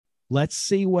Let's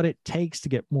see what it takes to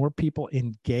get more people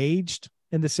engaged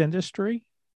in this industry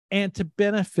and to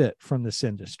benefit from this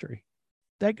industry.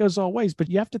 That goes all ways, but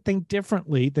you have to think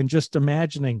differently than just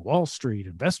imagining Wall Street,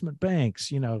 investment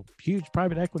banks, huge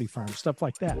private equity firms, stuff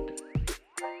like that.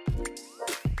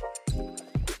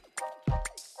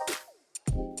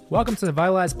 Welcome to the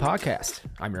Vitalize podcast.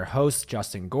 I'm your host,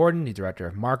 Justin Gordon, the Director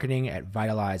of Marketing at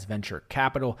Vitalize Venture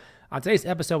Capital. On today's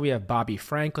episode, we have Bobby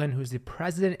Franklin, who's the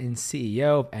President and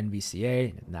CEO of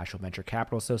NVCA, the National Venture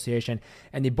Capital Association,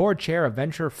 and the Board Chair of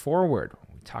Venture Forward.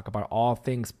 We talk about all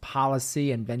things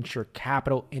policy and venture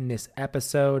capital in this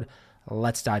episode.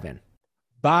 Let's dive in.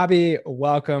 Bobby,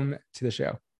 welcome to the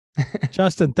show.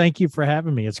 Justin, thank you for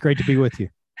having me. It's great to be with you.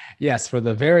 Yes, for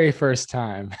the very first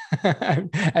time.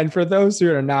 And for those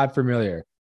who are not familiar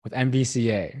with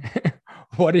NVCA,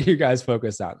 what do you guys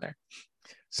focus on there?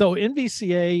 So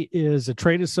NVCA is a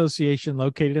trade association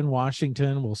located in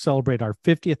Washington. We'll celebrate our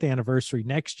 50th anniversary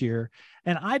next year.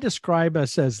 And I describe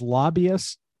us as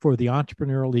lobbyists for the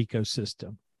entrepreneurial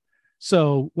ecosystem.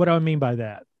 So what do I mean by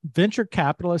that? Venture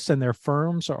capitalists and their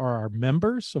firms are our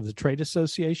members of the trade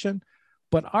association,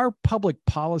 but our public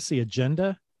policy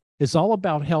agenda is all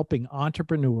about helping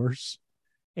entrepreneurs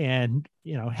and,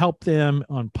 help them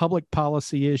on public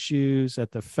policy issues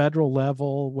at the federal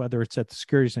level, whether it's at the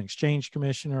Securities and Exchange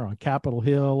Commission or on Capitol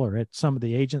Hill or at some of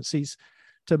the agencies,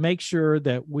 to make sure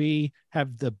that we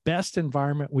have the best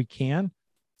environment we can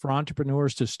for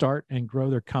entrepreneurs to start and grow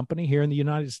their company here in the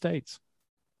United States.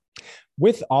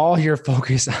 With all your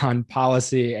focus on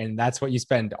policy, and that's what you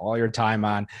spend all your time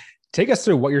on, take us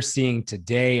through what you're seeing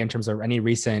today in terms of any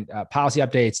recent policy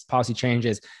updates, policy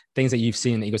changes, things that you've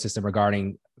seen in the ecosystem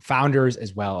regarding founders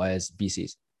as well as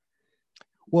VCs.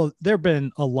 Well, there have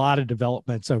been a lot of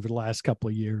developments over the last couple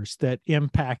of years that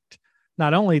impact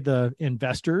not only the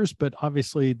investors, but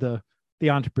obviously the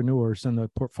entrepreneurs and the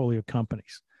portfolio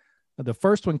companies. The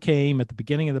first one came at the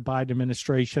beginning of the Biden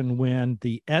administration when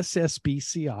the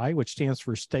SSBCI, which stands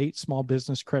for State Small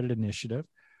Business Credit Initiative,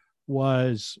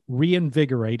 was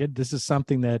reinvigorated. This is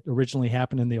something that originally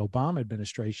happened in the Obama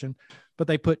administration, but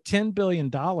they put $10 billion in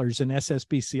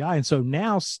SSBCI. And so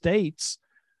now states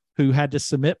who had to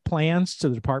submit plans to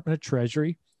the Department of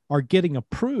Treasury are getting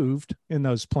approved in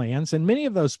those plans. And many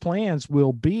of those plans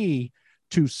will be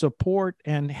to support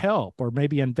and help, or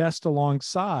maybe invest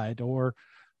alongside, or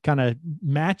kind of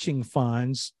matching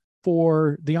funds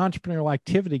for the entrepreneurial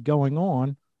activity going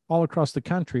on all across the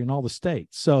country and all the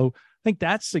states. So I think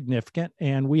that's significant.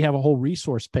 And we have a whole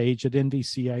resource page at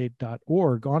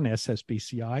nvca.org on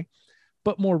SSBCI.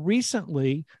 But more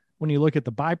recently, when you look at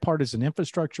the bipartisan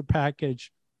infrastructure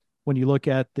package, when you look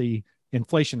at the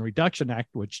Inflation Reduction Act,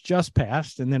 which just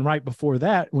passed, and then right before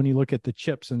that, when you look at the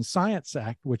CHIPS and Science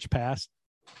Act, which passed,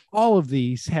 all of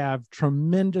these have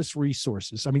tremendous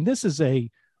resources. I mean, this is a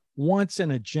once in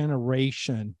a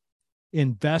generation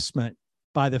investment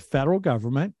by the federal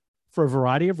government for a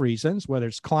variety of reasons, whether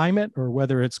it's climate or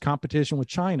whether it's competition with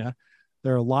China.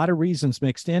 There are a lot of reasons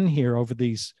mixed in here over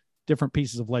these different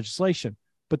pieces of legislation,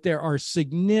 but there are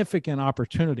significant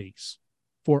opportunities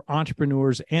for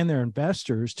entrepreneurs and their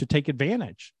investors to take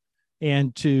advantage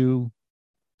and to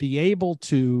be able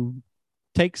to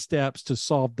take steps to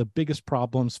solve the biggest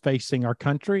problems facing our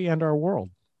country and our world.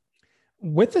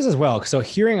 With this as well, so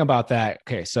hearing about that,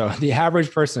 okay, so the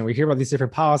average person, we hear about these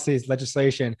different policies,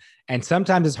 legislation, and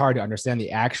sometimes it's hard to understand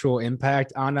the actual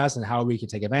impact on us and how we can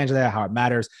take advantage of that, how it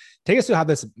matters. Take us through how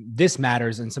this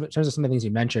matters in terms of some of the things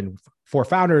you mentioned for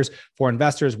founders, for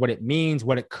investors, what it means,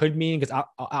 what it could mean, because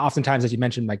oftentimes, as you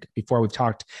mentioned, like before we've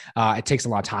talked, it takes a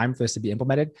lot of time for this to be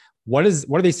implemented. What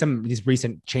are some of these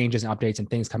recent changes and updates and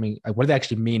things coming? What do they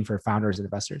actually mean for founders and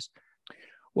investors?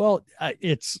 Well,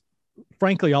 it's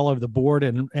frankly all over the board,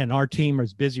 and our team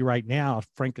is busy right now,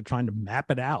 frankly, trying to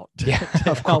map it out to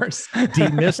of course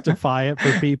demystify it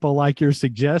for people like you're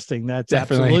suggesting. That's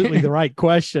Definitely. Absolutely the right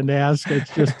question to ask.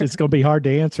 It's going to be hard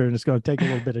to answer, and it's going to take a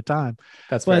little bit of time.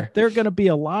 But there are going to be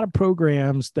a lot of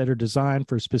programs that are designed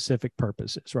for specific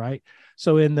purposes, right?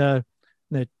 So we'll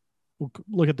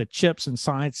look at the CHIPS and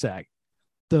Science Act.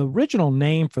 The original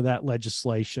name for that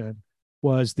legislation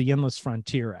was the Endless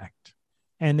Frontier Act.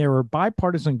 And there were a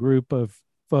bipartisan group of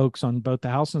folks on both the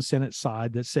House and Senate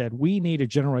side that said, we need a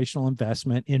generational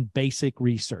investment in basic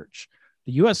research.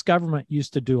 The U.S. government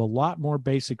used to do a lot more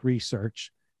basic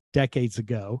research decades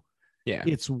ago. Yeah.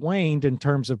 It's waned in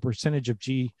terms of percentage of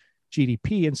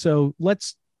GDP. And so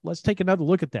let's take another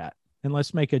look at that, and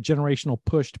let's make a generational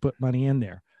push to put money in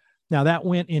there. Now, that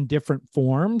went in different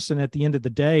forms. And at the end of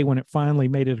the day, when it finally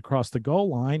made it across the goal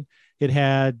line, it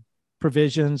had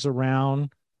provisions around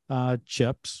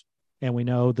CHIPS And we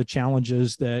know the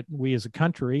challenges that we as a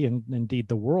country and indeed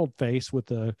the world face with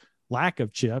the lack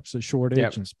of chips, a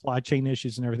shortage and supply chain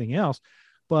issues and everything else.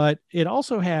 But it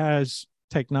also has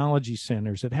technology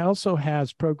centers. It also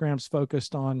has programs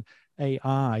focused on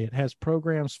AI. It has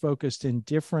programs focused in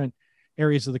different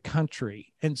areas of the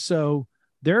country. And so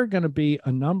there are going to be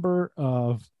a number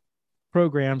of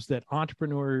programs that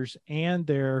entrepreneurs and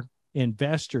their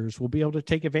investors will be able to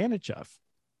take advantage of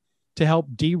to help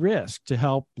de-risk, to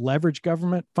help leverage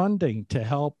government funding, to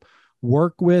help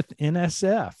work with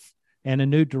NSF and a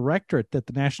new directorate that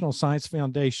the National Science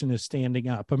Foundation is standing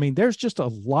up. I mean, there's just a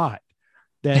lot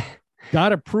that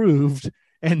got approved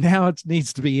and now it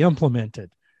needs to be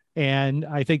implemented. And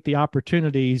I think the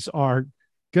opportunities are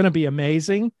going to be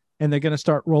amazing, and they're going to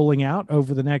start rolling out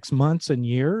over the next months and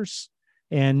years.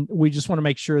 And we just want to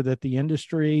make sure that the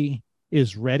industry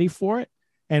is ready for it.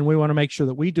 And we want to make sure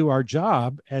that we do our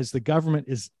job as the government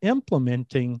is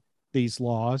implementing these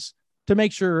laws to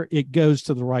make sure it goes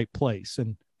to the right place.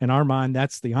 And in our mind,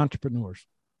 that's the entrepreneurs.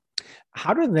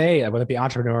 How do they, whether it be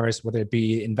entrepreneurs, whether it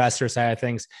be investor side of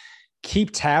things,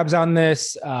 keep tabs on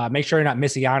this, make sure you're not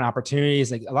missing out on opportunities?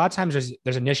 Like a lot of times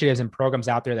there's initiatives and programs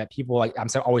out there that people like, I'm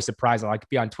so always surprised. I like to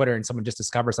be on Twitter and someone just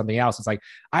discovers something else. It's like,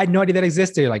 I had no idea that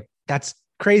existed. Like, that's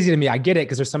crazy to me. I get it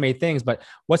because there's so many things, but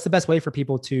what's the best way for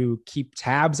people to keep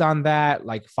tabs on that?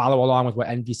 Like follow along with what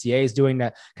NVCA is doing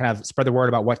to kind of spread the word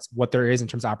about what there is in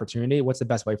terms of opportunity. What's the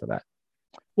best way for that?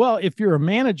 Well, if you're a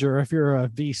manager, if you're a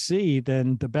VC,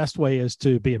 then the best way is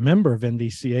to be a member of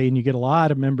NVCA, and you get a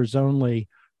lot of members only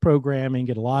programming,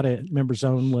 get a lot of members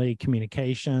only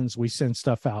communications. We send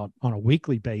stuff out on a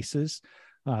weekly basis.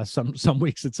 Some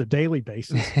weeks it's a daily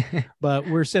basis, but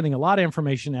we're sending a lot of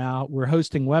information out. We're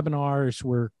hosting webinars.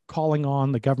 We're calling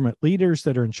on the government leaders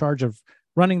that are in charge of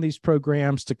running these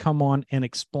programs to come on and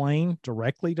explain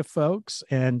directly to folks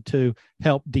and to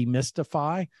help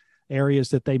demystify areas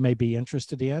that they may be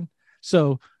interested in.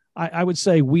 So I would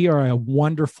say we are a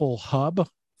wonderful hub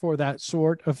for that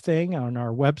sort of thing. On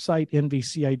our website,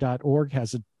 nvca.org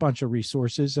has a bunch of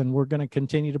resources, and we're going to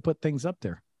continue to put things up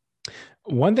there.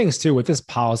 One thing too, with this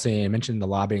policy, I mentioned the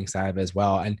lobbying side of it as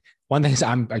well. And one thing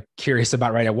I'm curious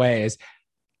about right away is,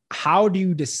 how do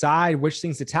you decide which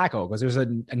things to tackle? Because there's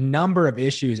a number of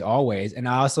issues always. And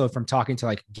also from talking to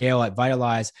like Gail at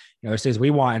Vitalize, there's things we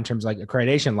want in terms of like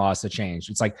accreditation laws to change.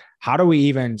 It's like, how do we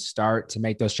even start to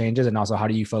make those changes? And also, how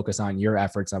do you focus on your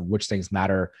efforts on which things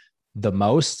matter the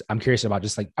most? I'm curious about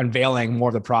just like unveiling more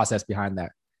of the process behind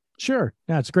that. Sure.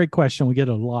 Yeah, it's a great question. We get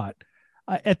it a lot.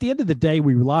 At the end of the day,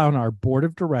 we rely on our board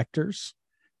of directors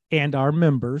and our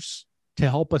members to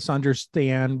help us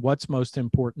understand what's most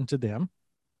important to them.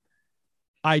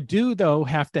 I do, though,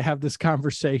 have to have this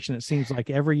conversation. It seems like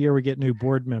every year we get new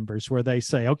board members where they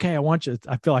say, okay,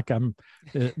 I feel like I'm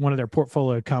one of their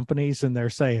portfolio companies, and they're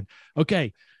saying,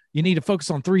 okay, you need to focus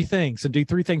on 3 things and do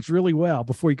 3 things really well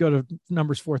before you go to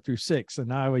numbers 4 through 6.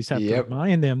 And I always have to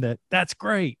remind them that that's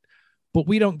great, but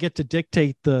we don't get to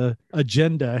dictate the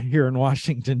agenda here in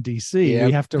Washington, D.C.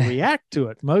 We have to react to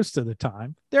it most of the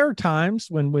time. There are times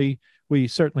when we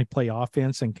certainly play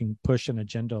offense and can push an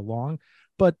agenda along,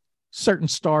 but certain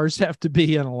stars have to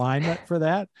be in alignment for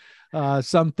that.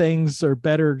 Some things are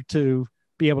better to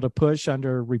be able to push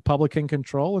under Republican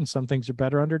control, and some things are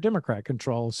better under Democrat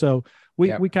control. So we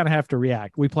kind of have to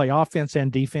react. We play offense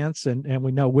and defense, and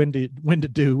we know when to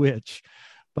do which.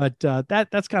 But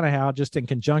that's kind of how, just in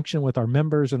conjunction with our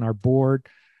members and our board,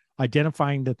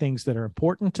 identifying the things that are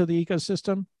important to the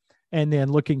ecosystem, and then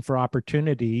looking for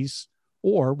opportunities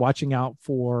or watching out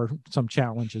for some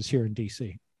challenges here in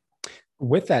DC.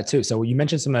 With that too, so you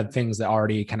mentioned some of the things that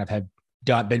already kind of have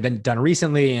been done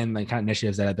recently, and the kind of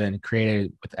initiatives that have been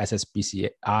created with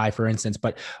SSBCI, for instance.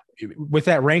 But with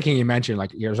that ranking you mentioned,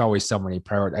 like there's always so many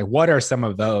priorities. Like, what are some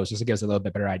of those, just to give us a little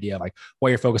bit better idea of like what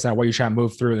you're focused on, what you're trying to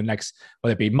move through the next,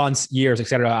 whether it be months, years, et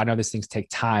cetera? I know these things take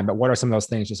time, but what are some of those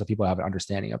things, just so people have an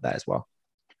understanding of that as well?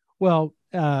 Well,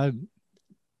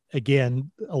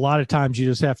 again, a lot of times you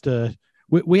just have to,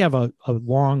 we have a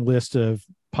long list of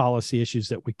policy issues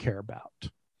that we care about,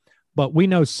 but we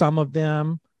know some of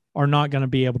them are not going to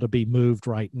be able to be moved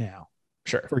right now.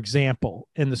 Sure. For example,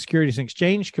 in the Securities and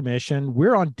Exchange Commission,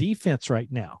 we're on defense right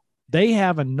now. They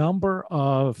have a number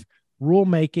of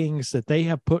rulemakings that they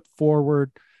have put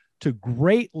forward to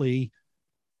greatly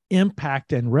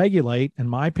impact and regulate, in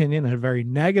my opinion, in a very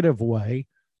negative way,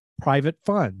 private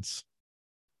funds.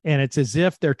 And it's as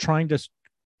if they're trying to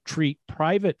treat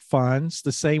private funds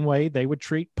the same way they would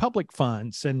treat public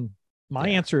funds. And my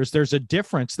answer is there's a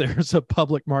difference. There's a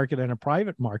public market and a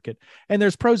private market, and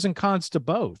there's pros and cons to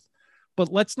both. But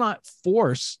let's not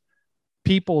force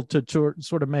people to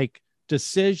sort of make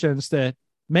decisions that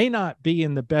may not be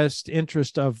in the best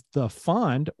interest of the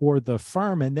fund or the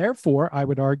firm, and therefore, I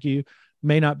would argue,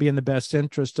 may not be in the best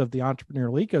interest of the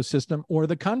entrepreneurial ecosystem or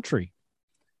the country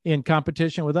in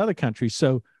competition with other countries.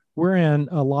 So we're in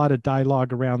a lot of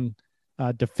dialogue around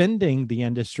defending the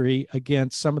industry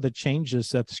against some of the changes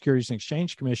that the Securities and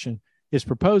Exchange Commission is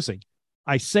proposing.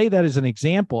 I say that as an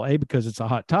example, A, because it's a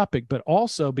hot topic, but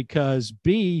also because,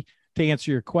 B, to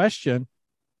answer your question,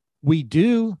 we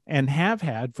do and have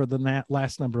had for the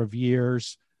last number of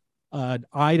years an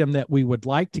item that we would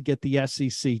like to get the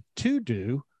SEC to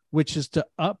do, which is to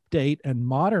update and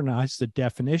modernize the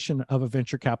definition of a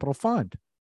venture capital fund.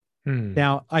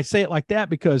 Now, I say it like that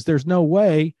because there's no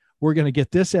way we're going to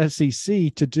get this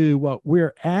SEC to do what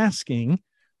we're asking.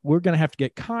 We're going to have to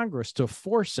get Congress to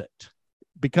force it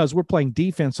because we're playing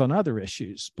defense on other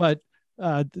issues. But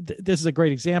this is a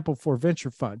great example for venture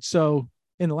funds. So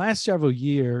in the last several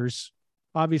years,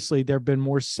 obviously, there have been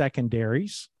more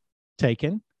secondaries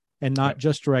taken and not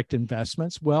just direct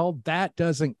investments. Well, that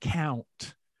doesn't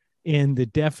count in the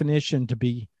definition to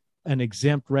be an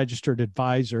exempt registered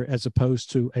advisor as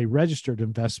opposed to a registered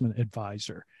investment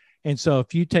advisor. And so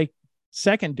if you take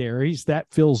secondaries, that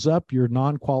fills up your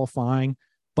non-qualifying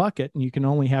bucket, and you can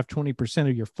only have 20%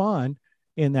 of your fund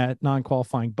in that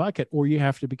non-qualifying bucket, or you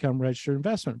have to become a registered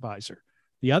investment advisor.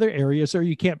 The other areas are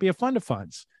you can't be a fund of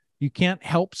funds. You can't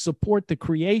help support the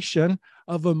creation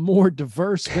of a more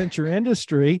diverse venture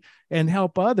industry and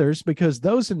help others because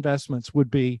those investments would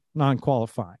be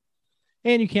non-qualifying.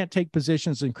 And you can't take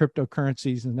positions in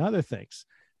cryptocurrencies and other things.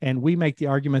 And we make the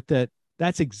argument that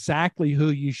that's exactly who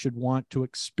you should want to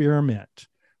experiment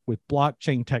with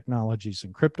blockchain technologies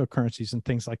and cryptocurrencies and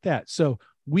things like that. So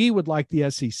we would like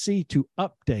the SEC to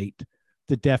update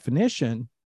the definition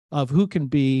of who can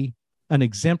be an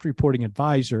exempt reporting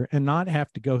advisor and not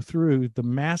have to go through the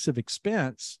massive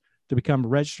expense to become a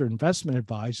registered investment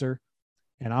advisor.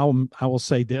 And I will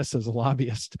say this as a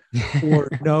lobbyist, for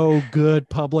no good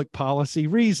public policy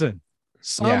reason.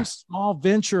 Some small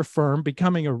venture firm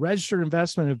becoming a registered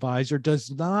investment advisor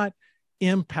does not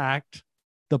impact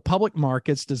the public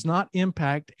markets, does not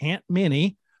impact Aunt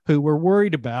Minnie, who we're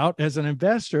worried about as an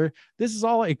investor. This is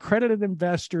all accredited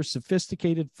investors,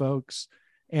 sophisticated folks,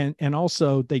 and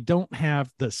also they don't have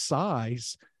the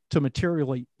size to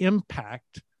materially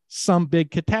impact some big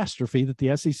catastrophe that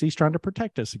the SEC is trying to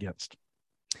protect us against.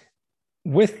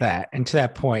 With that, and to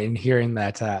that point, and hearing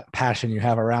that passion you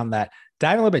have around that,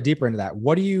 dive a little bit deeper into that.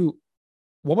 What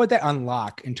would that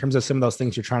unlock in terms of some of those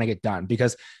things you're trying to get done?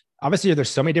 Because obviously there's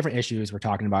so many different issues we're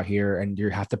talking about here, and you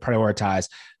have to prioritize.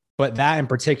 But that in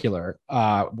particular,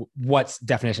 what's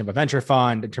definition of a venture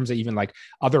fund in terms of even like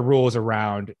other rules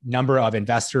around number of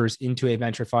investors into a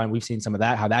venture fund? We've seen some of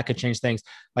that, how that could change things.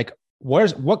 Like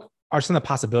what are some of the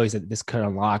possibilities that this could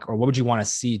unlock, or what would you want to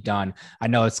see done? I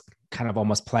know it's kind of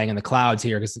almost playing in the clouds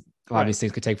here because a lot of these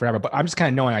things could take forever, but I'm just kind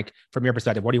of knowing, like, from your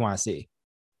perspective, what do you want to see?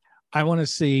 I want to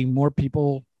see more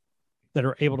people that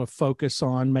are able to focus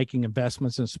on making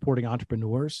investments and supporting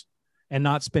entrepreneurs and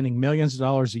not spending millions of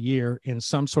dollars a year in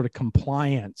some sort of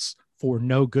compliance for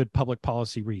no good public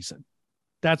policy reason.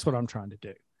 That's what I'm trying to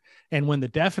do. And when the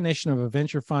definition of a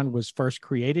venture fund was first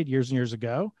created years and years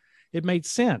ago, it made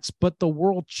sense, but the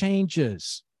world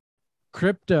changes.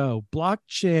 Crypto,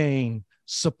 blockchain,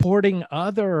 supporting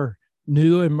other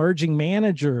new emerging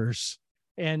managers,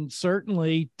 and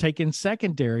certainly taking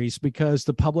secondaries because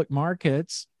the public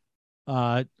markets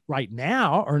right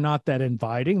now are not that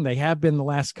inviting. They have been the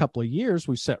last couple of years.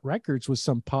 We've set records with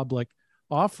some public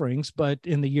offerings, but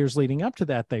in the years leading up to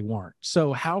that, they weren't.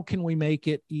 So how can we make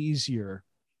it easier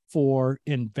for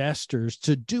investors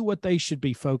to do what they should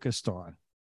be focused on?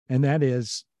 And that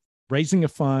is raising a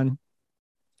fund,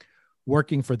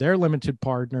 working for their limited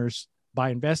partners by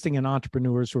investing in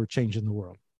entrepreneurs who are changing the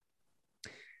world.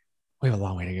 We have a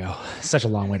long way to go. Such a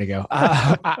long way to go.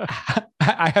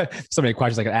 I have so many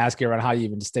questions I could ask you around how you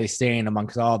even stay sane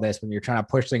amongst all this when you're trying to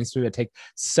push things through that take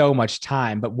so much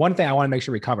time. But one thing I want to make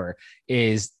sure we cover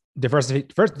is diversity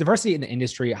in the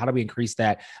industry. How do we increase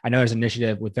that? I know there's an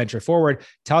initiative with Venture Forward.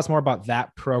 Tell us more about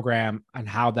that program and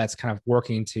how that's kind of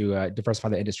working to diversify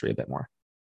the industry a bit more.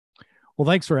 Well,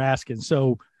 thanks for asking.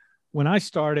 So when I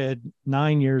started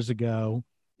 9 years ago,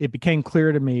 it became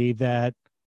clear to me that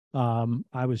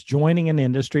I was joining an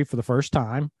industry for the first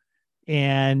time.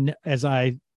 And as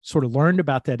I sort of learned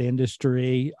about that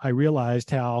industry, I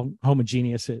realized how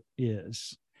homogeneous it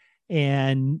is.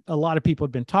 And a lot of people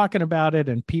had been talking about it,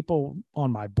 and people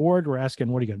on my board were asking,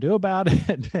 what are you going to do about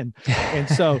it? and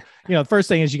so, the first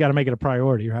thing is you got to make it a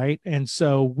priority, right? And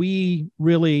so we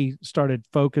really started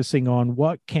focusing on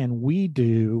what can we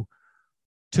do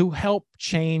to help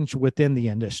change within the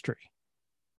industry.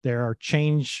 There are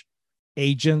change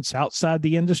agents outside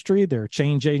the industry. There are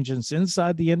change agents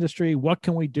inside the industry. What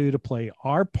can we do to play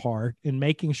our part in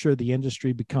making sure the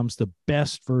industry becomes the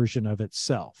best version of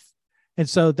itself? And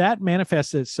so that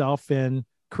manifests itself in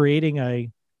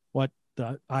creating what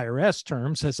the IRS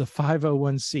terms as a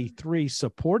 501c3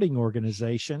 supporting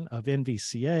organization of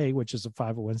NVCA, which is a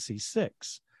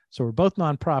 501c6. So we're both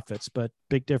nonprofits, but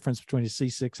big difference between a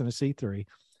C6 and a C3.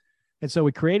 And so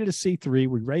we created a C3.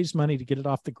 We raised money to get it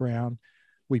off the ground.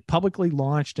 We publicly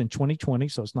launched in 2020,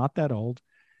 so it's not that old.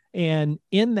 And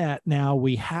in that now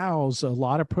we house a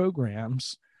lot of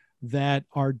programs that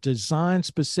are designed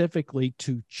specifically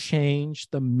to change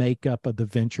the makeup of the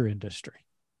venture industry.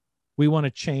 We want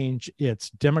to change its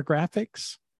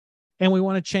demographics, and we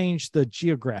want to change the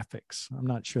geographics. I'm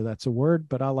not sure that's a word,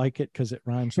 but I like it because it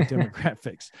rhymes with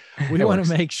demographics. We want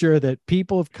to make sure that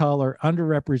people of color,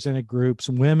 underrepresented groups,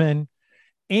 women,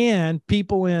 and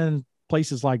people in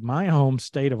places like my home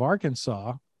state of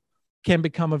Arkansas can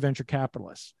become a venture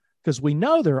capitalist, because we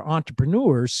know there are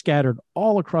entrepreneurs scattered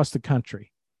all across the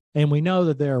country. And we know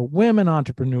that there are women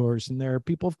entrepreneurs and there are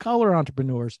people of color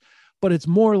entrepreneurs, but it's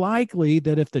more likely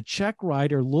that if the check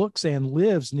writer looks like and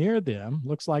lives near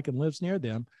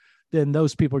them, then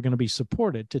those people are going to be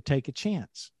supported to take a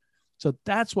chance. So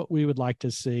that's what we would like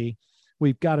to see.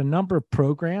 We've got a number of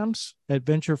programs at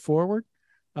Venture Forward.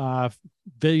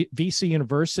 VC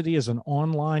University is an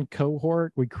online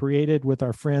cohort we created with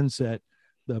our friends at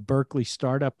the Berkeley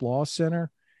Startup Law Center.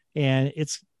 And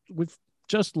we've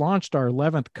just launched our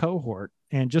 11th cohort.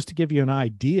 And just to give you an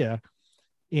idea,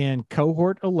 in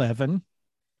cohort 11,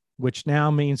 which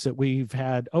now means that we've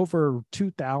had over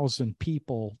 2,000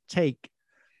 people take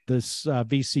this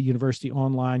VC University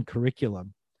online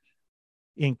curriculum.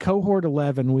 In cohort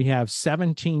 11, we have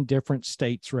 17 different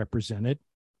states represented,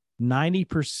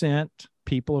 90%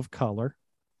 people of color,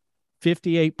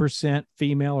 58%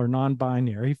 female or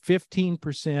non-binary,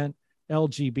 15%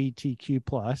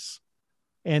 LGBTQ+,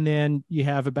 and then you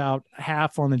have about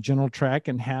half on the general track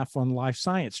and half on life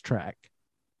science track.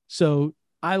 So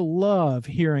I love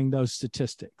hearing those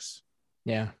statistics.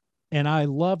 Yeah. And I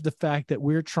love the fact that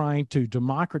we're trying to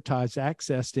democratize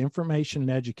access to information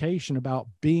and education about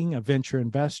being a venture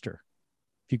investor.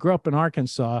 If you grew up in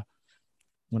Arkansas,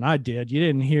 when I did, you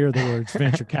didn't hear the words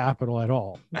venture capital at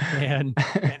all. And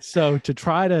so to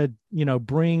try to,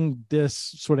 bring this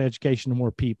sort of education to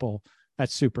more people,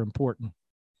 that's super important.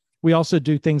 We also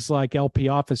do things like LP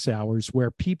office hours, where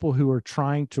people who are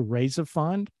trying to raise a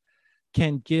fund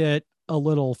can get a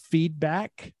little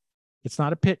feedback. It's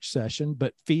not a pitch session,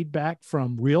 but feedback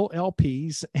from real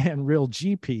LPs and real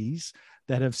GPs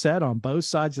that have said on both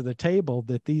sides of the table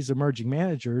that these emerging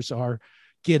managers are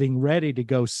getting ready to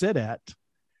go sit at,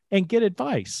 and get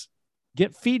advice,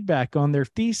 get feedback on their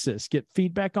thesis, get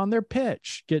feedback on their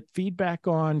pitch, get feedback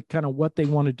on kind of what they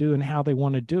want to do and how they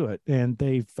want to do it. And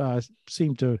they've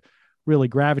seemed to really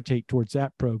gravitate towards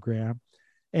that program.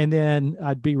 And then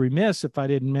I'd be remiss if I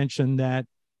didn't mention that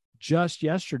just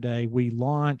yesterday, we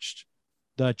launched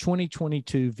the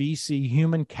 2022 VC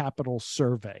Human Capital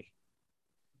Survey.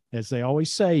 As they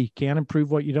always say, you can't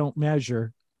improve what you don't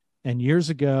measure. And years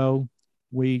ago,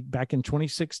 back in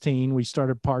 2016, we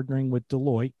started partnering with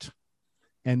Deloitte.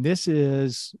 And this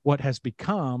is what has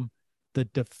become the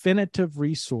definitive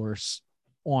resource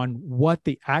on what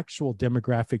the actual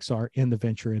demographics are in the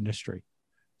venture industry.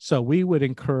 So we would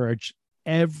encourage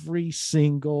every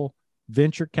single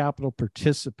venture capital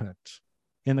participant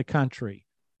in the country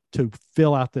to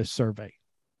fill out this survey.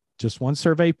 Just one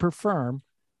survey per firm,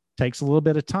 takes a little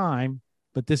bit of time,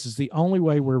 but this is the only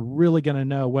way we're really going to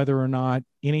know whether or not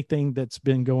anything that's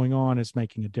been going on is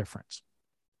making a difference.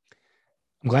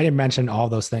 I'm glad you mentioned all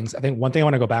those things. I think one thing I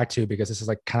want to go back to, because this is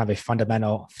like kind of a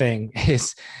fundamental thing,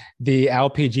 is the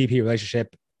LP-GP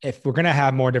relationship. If we're going to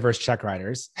have more diverse check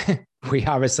writers,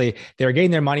 they're getting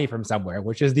their money from somewhere,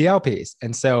 which is the LPs.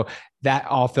 And so that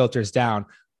all filters down.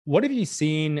 What have you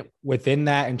seen within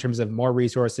that in terms of more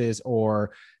resources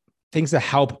or things that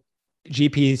help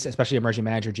GPs, especially emerging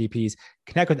manager GPs,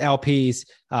 connect with LPs?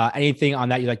 Anything on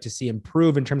that you'd like to see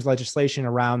improve in terms of legislation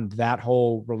around that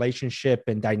whole relationship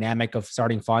and dynamic of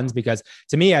starting funds? Because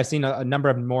to me, I've seen a number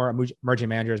of more emerging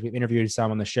managers. We've interviewed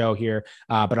some on the show here,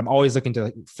 but I'm always looking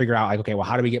to figure out, like, okay, well,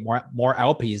 how do we get more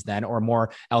LPs then, or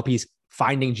more LPs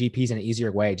finding GPs in an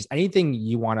easier way? Just anything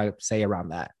you want to say around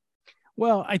that?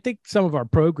 Well, I think some of our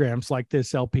programs, like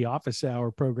this LP office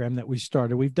hour program that we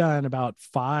started, we've done about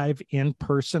 5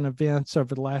 in-person events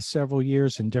over the last several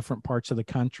years in different parts of the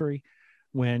country.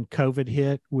 When COVID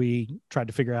hit, we tried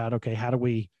to figure out, okay, how do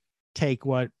we take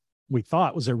what we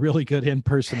thought was a really good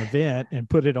in-person event and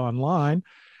put it online.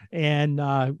 And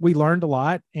we learned a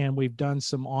lot, and we've done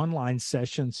some online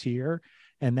sessions here.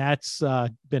 And that's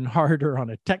been harder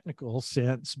on a technical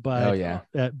sense, but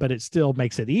but it still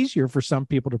makes it easier for some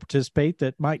people to participate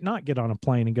that might not get on a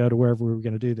plane and go to wherever we were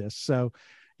going to do this. So,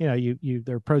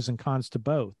 there are pros and cons to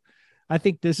both. I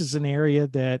think this is an area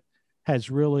that has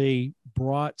really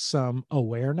brought some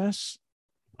awareness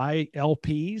by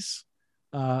LPs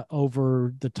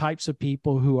over the types of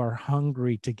people who are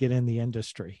hungry to get in the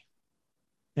industry.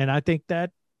 And I think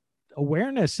that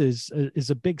awareness is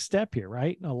a big step here,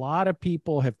 right? A lot of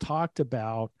people have talked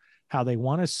about how they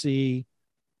want to see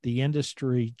the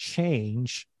industry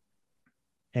change.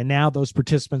 And now those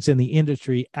participants in the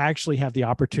industry actually have the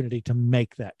opportunity to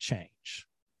make that change.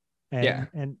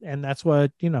 And that's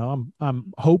what,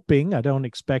 I'm hoping. I don't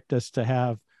expect us to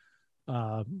have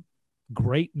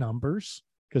great numbers,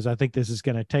 because I think this is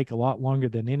going to take a lot longer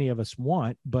than any of us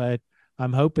want, but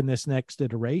I'm hoping this next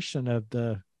iteration of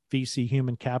the VC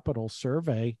Human Capital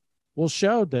Survey will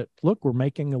show that, look, we're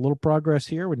making a little progress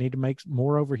here. We need to make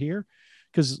more over here,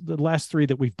 because the last 3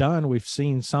 that we've done, we've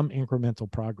seen some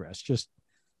incremental progress, just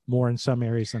more in some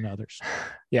areas than others.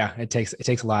 Yeah, it takes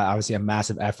a lot, obviously a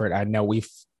massive effort. I know we've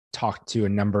talked to a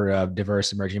number of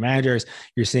diverse emerging managers.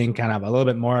 You're seeing kind of a little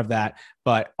bit more of that,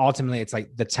 but ultimately it's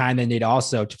like the time they need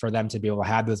also for them to be able to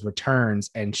have those returns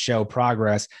and show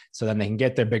progress, so then they can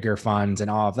get their bigger funds,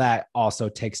 and all of that also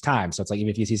takes time. So it's like,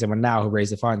 even if you see someone now who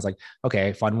raised the funds, like,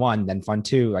 okay, fund 1, then fund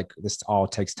 2, like this all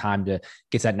takes time to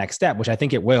get to that next step, which I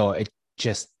think it will. It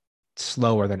just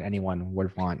slower than anyone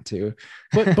would want to.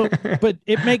 But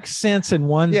it makes sense in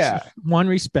one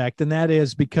respect, and that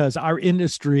is because our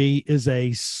industry is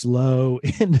a slow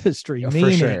industry.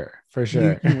 For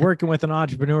sure. You're working with an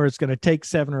entrepreneur, it's going to take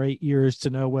 7 or 8 years to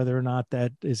know whether or not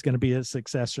that is going to be a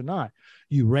success or not.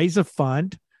 You raise a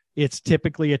fund, it's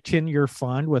typically a 10-year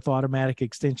fund with automatic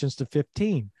extensions to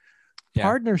 15. Yeah.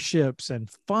 Partnerships and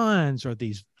funds are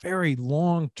these very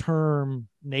long-term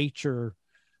nature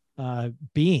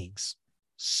beings,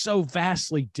 so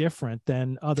vastly different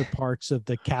than other parts of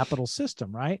the capital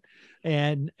system, right?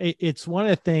 And it's one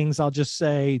of the things I'll just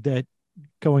say, that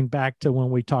going back to when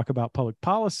we talk about public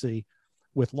policy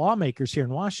with lawmakers here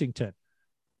in Washington,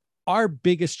 our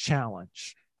biggest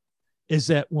challenge is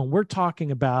that when we're talking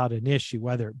about an issue,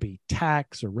 whether it be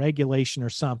tax or regulation or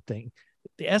something,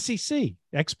 the SEC,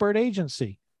 expert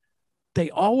agency,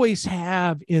 they always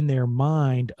have in their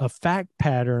mind a fact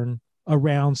pattern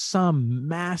around some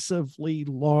massively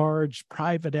large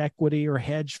private equity or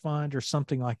hedge fund or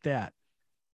something like that.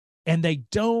 And they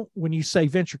don't, when you say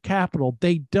venture capital,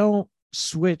 they don't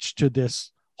switch to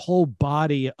this whole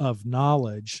body of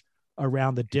knowledge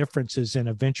around the differences in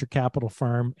a venture capital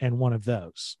firm and one of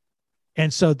those.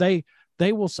 And so they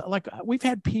will, like, we've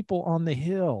had people on the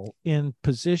Hill in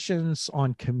positions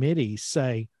on committees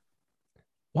say,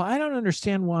 well, I don't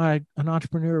understand why an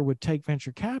entrepreneur would take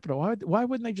venture capital. Why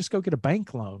wouldn't they just go get a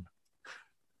bank loan?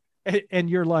 And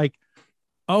you're like,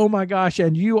 oh my gosh,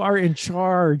 and you are in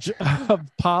charge of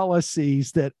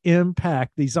policies that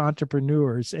impact these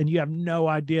entrepreneurs, and you have no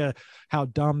idea how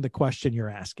dumb the question you're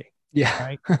asking. Yeah.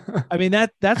 Right. I mean,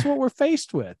 that's what we're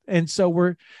faced with. And so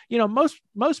we're,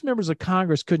 most members of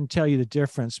Congress couldn't tell you the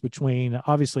difference between,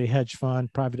 obviously, a hedge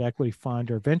fund, private equity fund,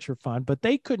 or venture fund, but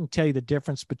they couldn't tell you the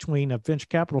difference between a venture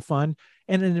capital fund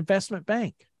and an investment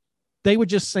bank. They would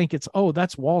just think it's, oh,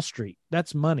 that's Wall Street,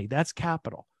 that's money, that's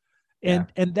capital. And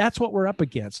that's what we're up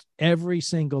against every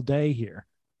single day here.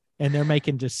 And they're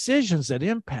making decisions that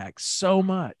impact so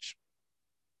much.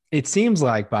 It seems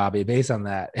like, Bobby, based on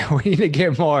that, we need to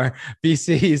get more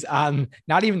VCs on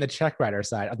not even the check writer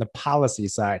side, on the policy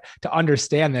side, to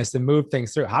understand this and move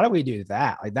things through. How do we do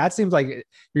that? Like, that seems like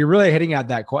you're really hitting at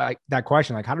that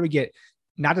question. Like, how do we get,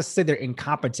 not to say they're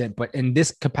incompetent, but in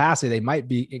this capacity, they might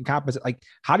be incompetent. Like,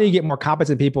 how do you get more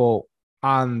competent people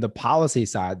on the policy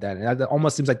side then? That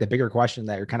almost seems like the bigger question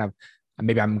that you're kind of,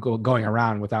 maybe I'm going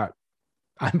around without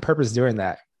on purpose doing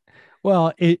that.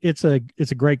 Well, it's a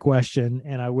great question,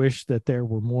 and I wish that there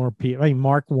were more people. I mean,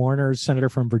 Mark Warner, senator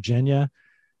from Virginia,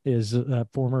 is a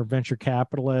former venture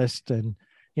capitalist, and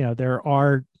there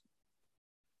are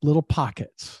little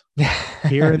pockets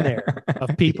here and there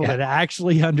of people that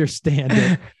actually understand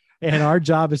it, and our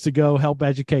job is to go help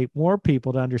educate more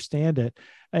people to understand it.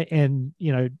 And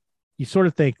you sort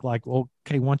of think like, well,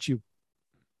 okay, once you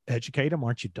educate them,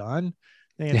 aren't you done?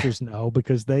 The answer is no,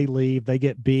 because they leave, they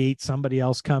get beat, somebody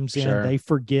else comes in, they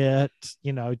forget,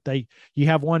 you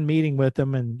have one meeting with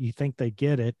them and you think they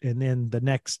get it. And then the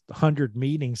next 100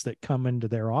 meetings that come into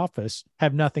their office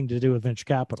have nothing to do with venture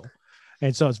capital.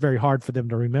 And so it's very hard for them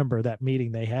to remember that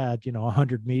meeting they had,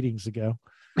 100 meetings ago.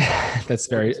 That's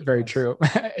very, very true.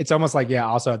 It's almost like, yeah,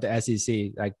 also at the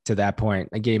SEC, like to that point,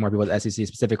 like getting more people at the SEC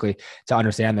specifically to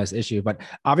understand this issue. But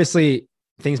obviously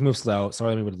things move slow,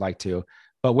 slower than we would like to.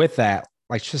 But with that,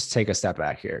 like just take a step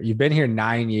back here. You've been here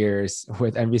 9 years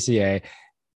with NVCA.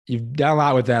 You've done a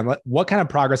lot with them. What kind of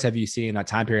progress have you seen in that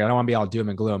time period? I don't want to be all doom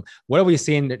and gloom. What have we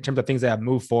seen in terms of things that have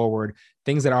moved forward,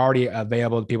 things that are already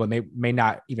available to people that may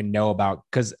not even know about?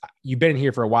 Because you've been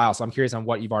here for a while. So I'm curious on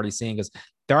what you've already seen, because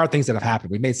there are things that have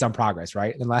happened. We made some progress,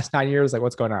 right? In the last 9 years, like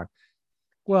what's going on?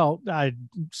 Well, I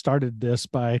started this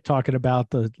by talking about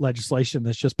the legislation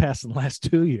that's just passed in the last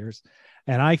 2 years.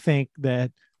 And I think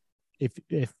that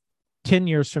if 10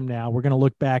 years from now, we're going to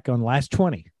look back on the last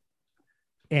 20.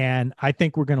 And I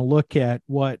think we're going to look at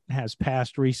what has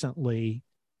passed recently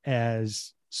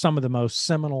as some of the most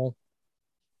seminal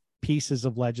pieces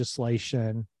of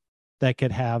legislation that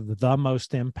could have the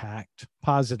most impact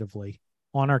positively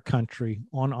on our country,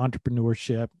 on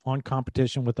entrepreneurship, on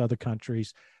competition with other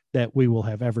countries that we will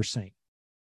have ever seen.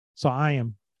 So I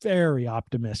am very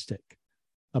optimistic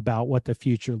about what the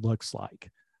future looks like.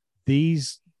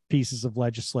 These pieces of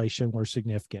legislation were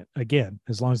significant. Again,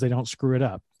 as long as they don't screw it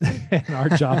up. And our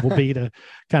job will be to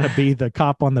kind of be the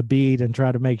cop on the beat and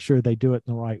try to make sure they do it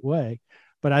in the right way.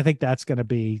 But I think that's going to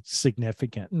be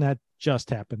significant. And that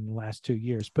just happened in the last 2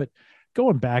 years. But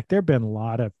going back, there have been a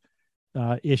lot of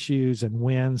issues and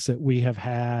wins that we have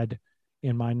had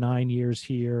in my 9 years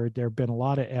here. There have been a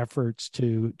lot of efforts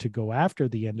to go after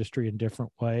the industry in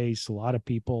different ways. A lot of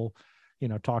people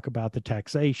talk about the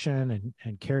taxation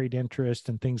and carried interest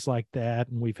and things like that.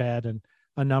 And we've had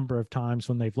a number of times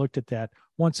when they've looked at that.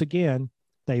 Once again,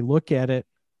 they look at it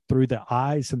through the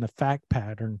eyes and the fact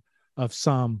pattern of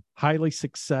some highly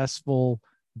successful,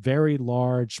 very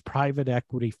large private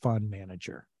equity fund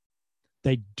manager.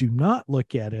 They do not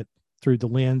look at it through the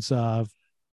lens of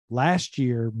last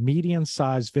year, median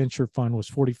size venture fund was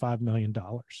 $45 million.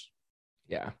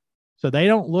 Yeah. So they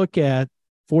don't look at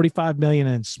 45 million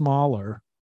in smaller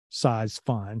size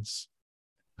funds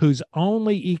whose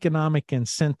only economic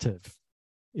incentive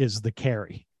is the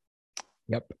carry.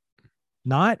 Yep.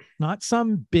 Not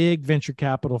some big venture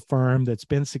capital firm that's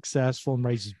been successful and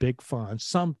raises big funds,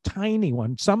 some tiny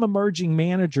one, some emerging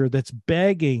manager that's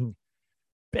begging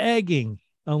a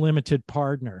limited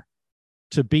partner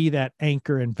to be that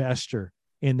anchor investor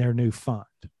in their new fund.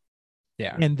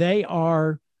 Yeah. And they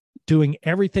are doing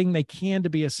everything they can to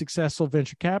be a successful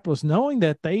venture capitalist, knowing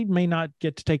that they may not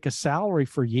get to take a salary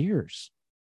for years.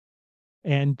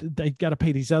 And they've got to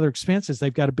pay these other expenses.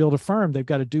 They've got to build a firm. They've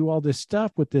got to do all this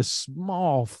stuff with this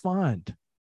small fund.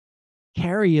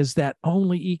 Carry is that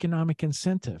only economic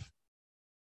incentive.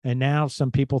 And now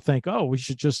some people think, oh, we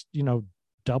should just,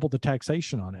 double the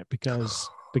taxation on it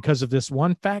because of this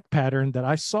one fact pattern that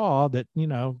I saw that,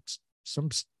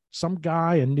 some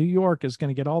guy in New York is going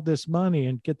to get all this money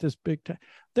and get this big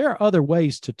there are other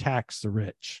ways to tax the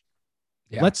rich.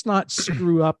 Yeah. Let's not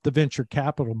screw up the venture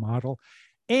capital model,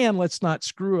 and let's not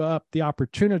screw up the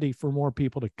opportunity for more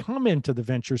people to come into the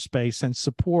venture space and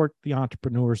support the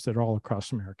entrepreneurs that are all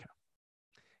across America.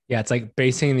 Yeah, it's like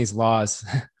basing these laws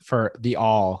for the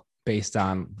all based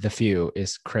on the few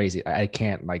is crazy. I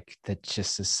can't, like, that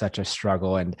just is such a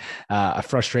struggle and a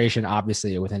frustration,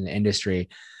 obviously, within the industry,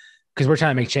 because we're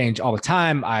trying to make change all the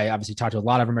time. I obviously talk to a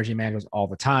lot of emerging managers all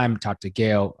the time, talk to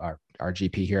Gail, our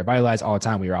GP here at Vitalize, all the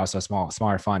time. We are also a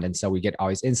smaller fund. And so we get all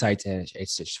these insights, and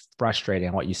it's just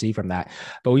frustrating what you see from that.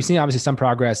 But we've seen obviously some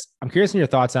progress. I'm curious on your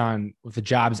thoughts on with the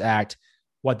Jobs Act,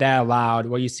 what that allowed,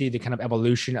 what you see the kind of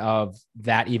evolution of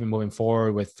that even moving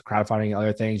forward with crowdfunding and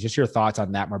other things. Just your thoughts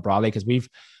on that more broadly, because we've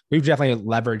definitely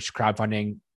leveraged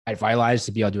crowdfunding at Vitalize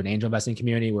to be able to do an angel investing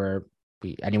community where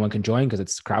anyone can join because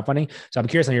it's crowdfunding. So I'm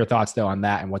curious on your thoughts though on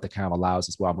that and what that kind of allows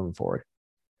as well moving forward.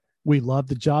 We love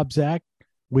the Jobs Act.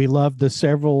 We love the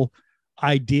several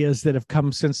ideas that have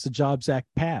come since the Jobs Act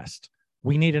passed.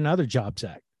 We need another Jobs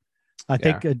Act. I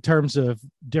think in terms of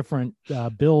different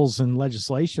bills and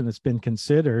legislation that's been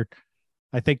considered,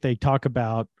 I think they talked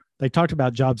about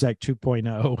Jobs Act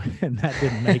 2.0 and that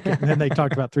didn't make it. And then they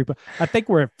talked about 3. I think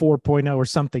we're at 4.0 or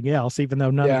something else, even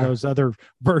though none of those other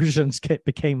versions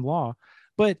became law.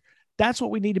 But that's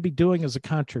what we need to be doing as a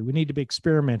country. We need to be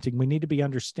experimenting. We need to be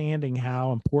understanding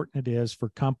how important it is for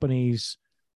companies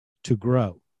to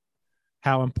grow,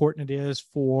 how important it is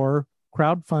for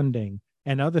crowdfunding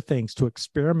and other things to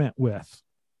experiment with.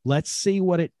 Let's see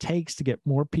what it takes to get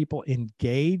more people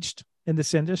engaged in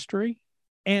this industry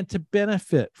and to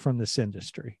benefit from this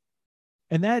industry.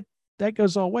 And that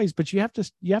goes all ways, but you have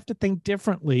to think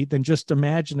differently than just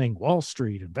imagining Wall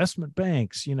Street, investment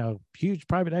banks, huge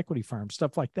private equity firms,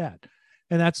 stuff like that.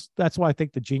 And that's why I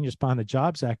think the genius behind the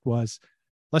Jobs Act was,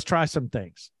 let's try some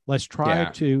things. Let's try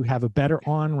to have a better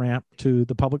on-ramp to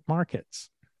the public markets.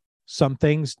 Some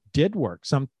things did work.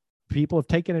 Some people have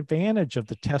taken advantage of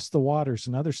the test the waters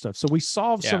and other stuff. So we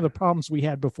solved some of the problems we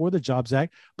had before the Jobs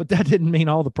Act, but that didn't mean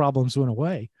all the problems went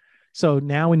away. So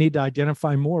now we need to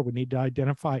identify more. We need to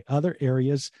identify other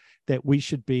areas that we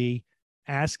should be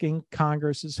asking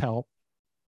Congress's help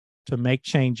to make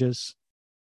changes,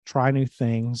 try new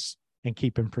things, and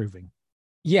keep improving.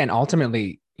 Yeah. And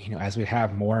ultimately, as we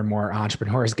have more and more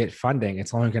entrepreneurs get funding,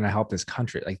 it's only going to help this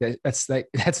country. That's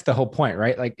the whole point,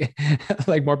 right?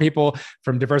 Like more people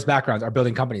from diverse backgrounds are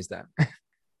building companies then.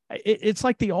 It's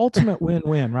like the ultimate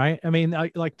win-win, right? I mean, I'll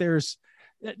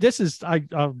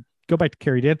go back to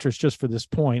carried interest just for this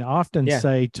point. I often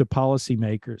say to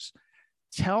policymakers,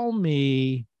 tell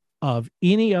me of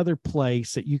any other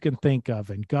place that you can think of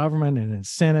in government and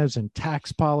incentives and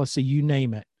tax policy, you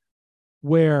name it,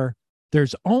 where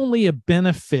there's only a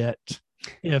benefit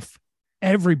if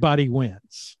everybody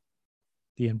wins.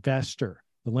 The investor,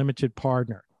 the limited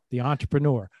partner, the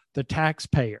entrepreneur, the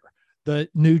taxpayer, the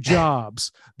new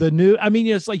jobs,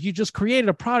 it's like you just created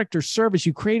a product or service.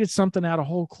 You created something out of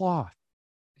whole cloth.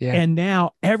 Yeah. And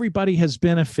now everybody has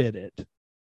benefited.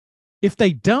 If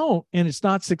they don't, and it's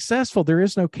not successful, there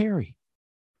is no carry.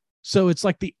 So it's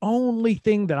like the only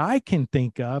thing that I can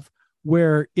think of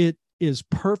where it is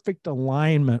perfect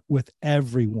alignment with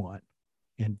everyone: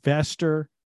 investor,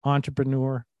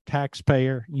 entrepreneur,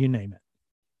 taxpayer, you name it.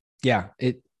 Yeah,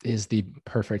 it is the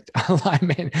perfect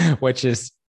alignment, which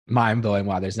is mind-blowing.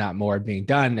 Wow, there's not more being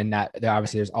done, and that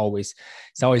obviously it's always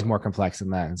more complex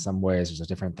than that. In some ways, there's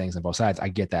different things on both sides. I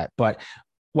get that, but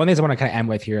one thing I want to kind of end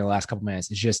with here in the last couple of minutes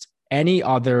is just any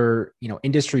other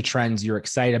industry trends you're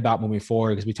excited about moving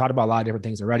forward, because we talked about a lot of different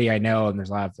things already, I know, and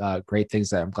there's a lot of great things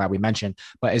that I'm glad we mentioned.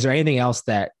 But is there anything else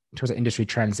that in terms of industry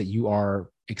trends that you are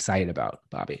excited about,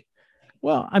 Bobby?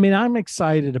 Well, I mean, I'm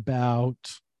excited about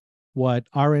what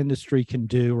our industry can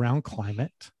do around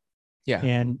climate. Yeah.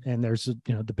 And there's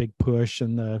the big push,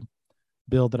 and the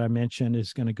bill that I mentioned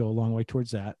is going to go a long way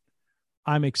towards that.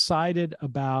 I'm excited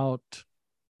about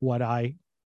what I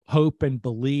hope and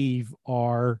believe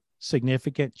are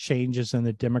significant changes in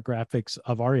the demographics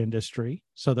of our industry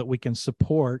so that we can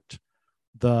support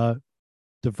the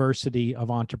diversity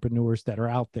of entrepreneurs that are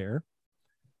out there.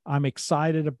 I'm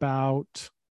excited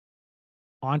about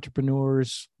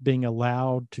entrepreneurs being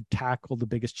allowed to tackle the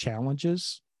biggest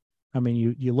challenges. I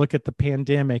mean, you look at the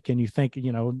pandemic and you think,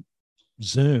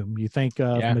 Zoom, you think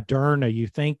of Moderna, you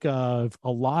think of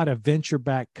a lot of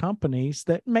venture-backed companies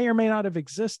that may or may not have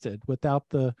existed without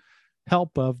the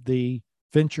help of the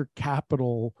venture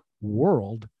capital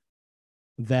world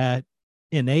that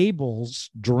enables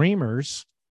dreamers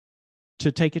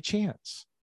to take a chance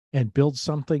and build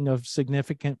something of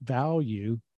significant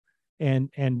value. And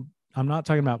I'm not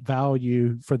talking about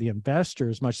value for the investor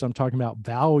as much as I'm talking about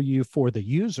value for the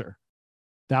user,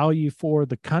 value for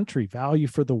the country, value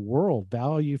for the world,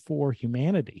 value for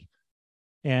humanity.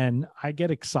 And I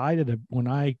get excited when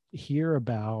I hear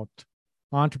about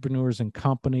entrepreneurs and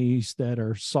companies that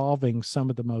are solving some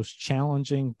of the most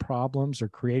challenging problems or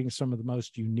creating some of the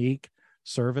most unique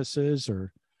services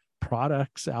or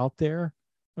products out there.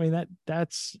 I mean,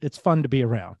 it's fun to be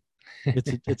around.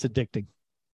 It's addicting.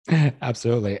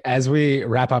 Absolutely. As we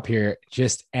wrap up here,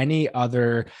 just any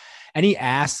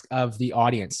ask of the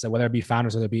audience, so whether it be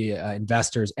founders, whether it be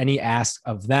investors, any ask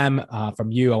of them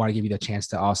from you. I want to give you the chance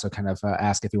to also kind of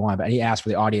ask if you want, but any ask for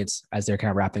the audience as they're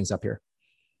kind of wrap things up here.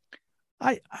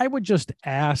 I would just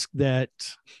ask that,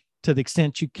 to the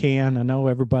extent you can, I know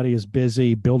everybody is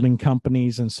busy building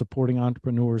companies and supporting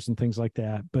entrepreneurs and things like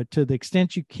that, but to the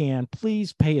extent you can,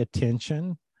 please pay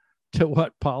attention to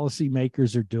what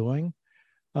policymakers are doing.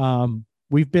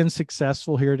 We've been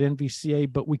successful here at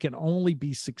NVCA, but we can only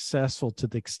be successful to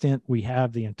the extent we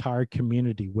have the entire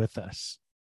community with us.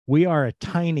 We are a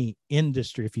tiny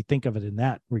industry, if you think of it in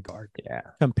that regard,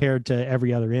 compared to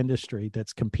every other industry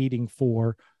that's competing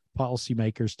for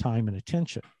policymakers' time and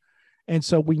attention. And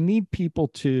so we need people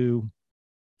to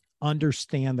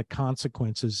understand the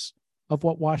consequences of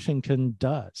what Washington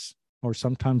does or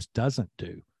sometimes doesn't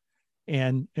do,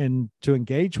 and to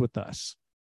engage with us.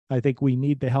 I think we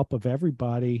need the help of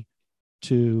everybody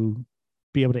to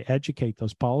be able to educate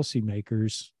those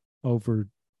policymakers over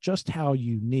just how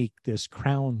unique this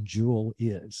crown jewel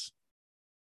is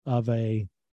of a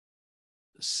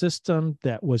system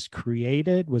that was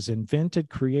invented,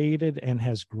 created, and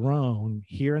has grown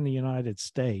here in the United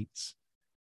States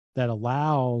that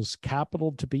allows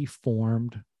capital to be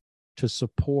formed to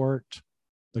support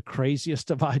the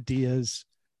craziest of ideas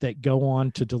that go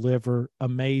on to deliver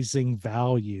amazing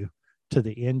value to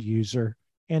the end user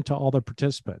and to all the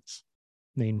participants.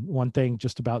 I mean, one thing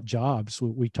just about jobs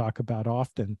we talk about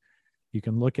often, you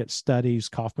can look at studies,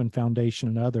 Kauffman Foundation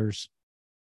and others,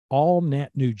 all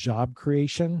net new job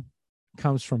creation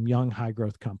comes from young high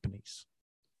growth companies.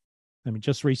 I mean,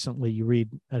 just recently you read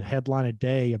a headline a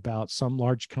day about some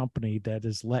large company that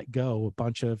has let go a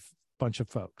bunch of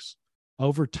folks.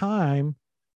 Over time,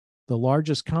 the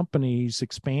largest companies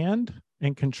expand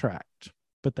and contract,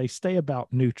 but they stay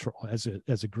about neutral as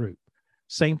a group.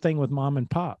 Same thing with mom and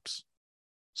pops.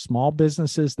 Small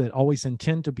businesses that always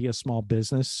intend to be a small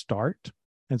business start,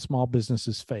 and small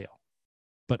businesses fail.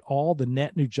 But all the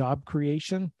net new job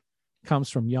creation comes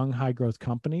from young high growth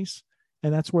companies.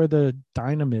 And that's where the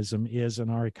dynamism is in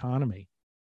our economy.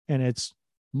 And it's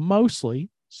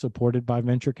mostly supported by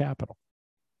venture capital.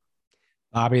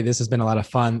 Bobby, this has been a lot of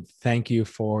fun. Thank you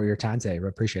for your time today. We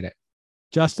appreciate it.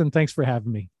 Justin, thanks for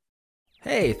having me.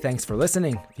 Hey, thanks for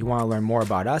listening. If you want to learn more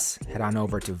about us, head on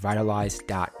over to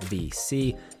vitalize.vc.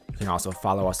 You can also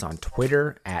follow us on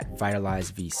Twitter at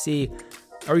vitalizevc,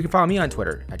 or you can follow me on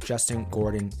Twitter at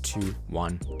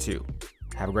JustinGordon212.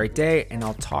 Have a great day, and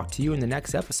I'll talk to you in the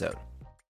next episode.